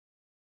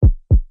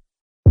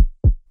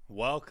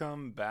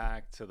Welcome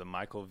back to the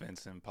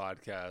Vincent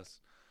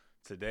podcast.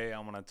 Today I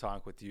want to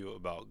talk with you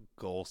about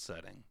goal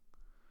setting.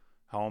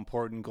 How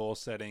important goal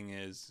setting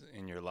is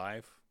in your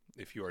life.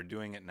 If you are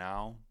doing it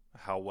now,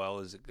 how well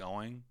is it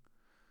going?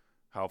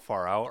 How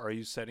far out are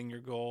you setting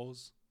your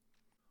goals?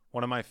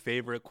 One of my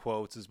favorite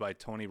quotes is by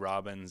Tony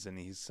Robbins, and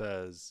he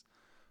says,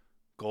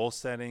 goal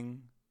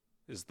setting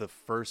is the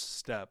first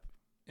step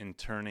in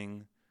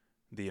turning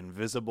the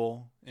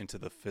invisible into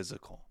the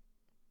physical.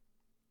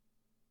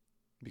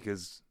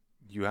 Because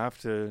you have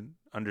to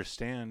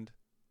understand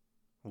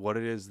what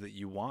it is that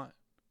you want.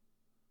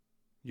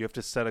 You have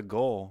to set a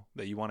goal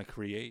that you want to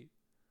create.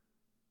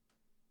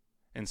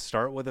 And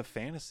start with a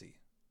fantasy.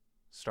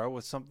 Start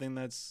with something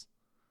that's,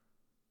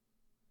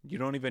 you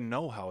don't even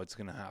know how it's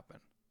going to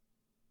happen.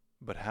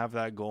 But have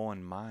that goal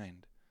in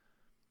mind.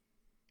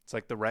 It's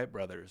like the Wright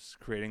brothers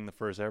creating the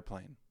first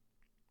airplane.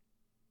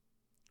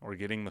 Or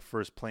getting the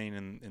first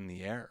plane in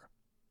the air.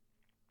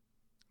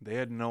 They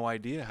had no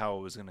idea how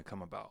it was going to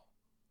come about.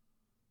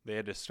 They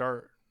had to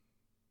start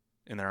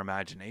in their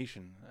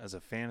imagination as a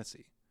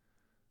fantasy.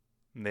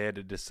 And they had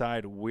to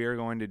decide, we're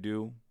going to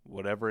do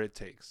whatever it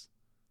takes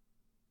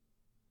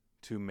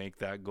to make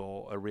that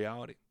goal a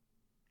reality,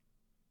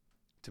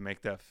 to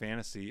make that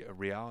fantasy a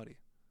reality.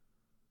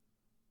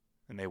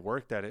 And they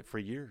worked at it for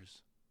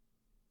years.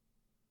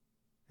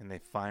 And they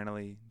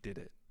finally did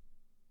it.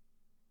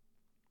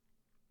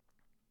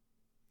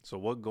 So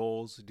what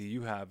goals do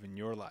you have in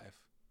your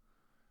life?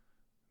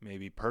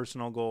 Maybe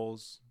personal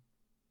goals,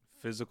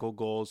 physical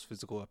goals,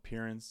 physical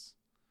appearance,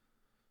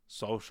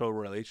 social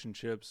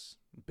relationships,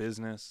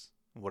 business,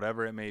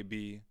 whatever it may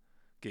be.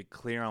 Get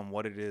clear on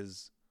what it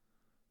is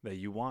that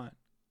you want.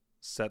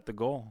 Set the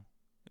goal.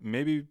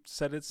 Maybe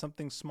set it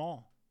something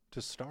small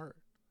to start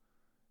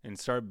and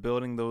start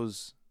building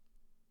those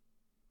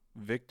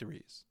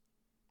victories.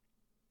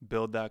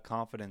 Build that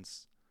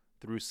confidence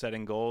through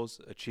setting goals,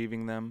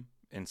 achieving them,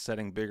 and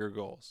setting bigger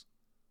goals.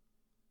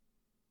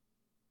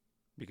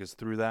 Because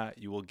through that,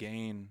 you will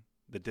gain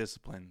the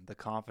discipline, the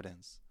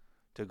confidence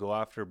to go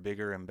after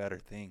bigger and better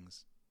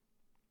things.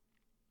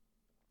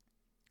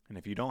 And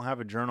if you don't have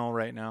a journal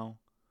right now,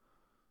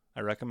 I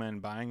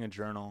recommend buying a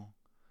journal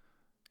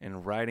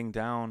and writing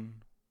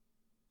down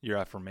your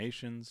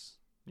affirmations,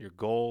 your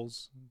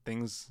goals,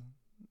 things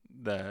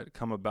that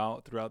come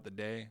about throughout the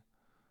day.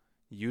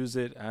 Use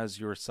it as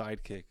your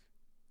sidekick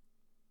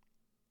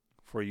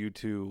for you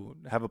to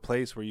have a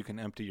place where you can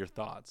empty your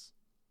thoughts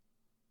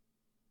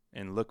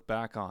and look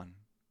back on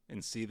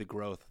and see the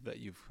growth that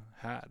you've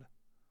had.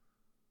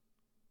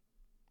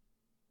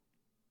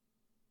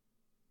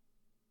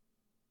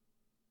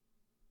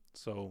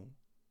 So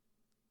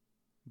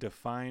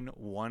define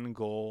one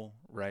goal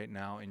right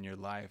now in your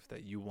life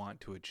that you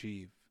want to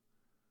achieve.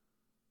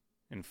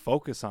 And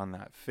focus on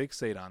that.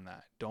 Fixate on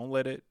that. Don't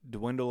let it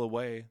dwindle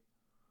away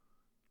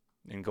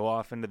and go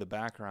off into the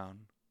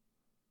background.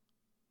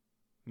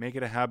 Make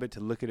it a habit to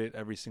look at it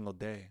every single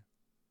day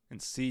and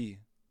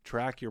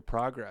track your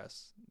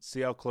progress.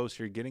 See how close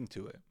you're getting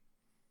to it.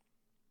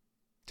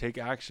 Take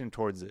action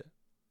towards it,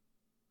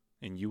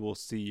 and you will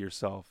see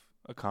yourself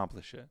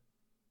accomplish it.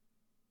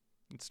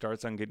 It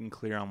starts on getting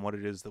clear on what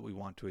it is that we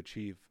want to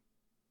achieve.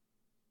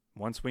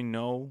 Once we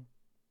know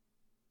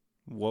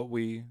what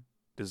we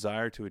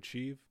desire to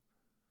achieve,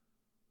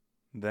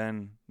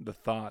 then the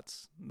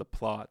thoughts, the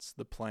plots,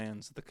 the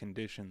plans, the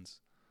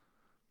conditions,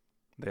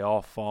 they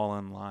all fall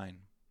in line.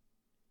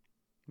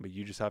 But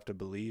you just have to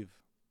believe.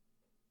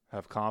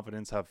 Have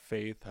confidence, have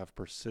faith, have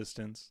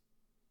persistence,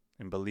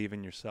 and believe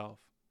in yourself.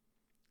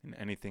 And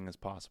anything is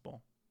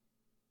possible.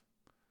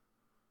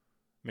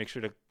 Make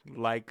sure to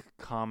like,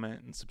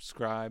 comment, and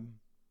subscribe.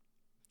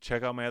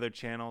 Check out my other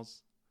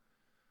channels.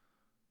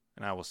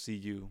 And I will see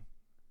you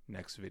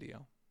next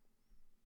video.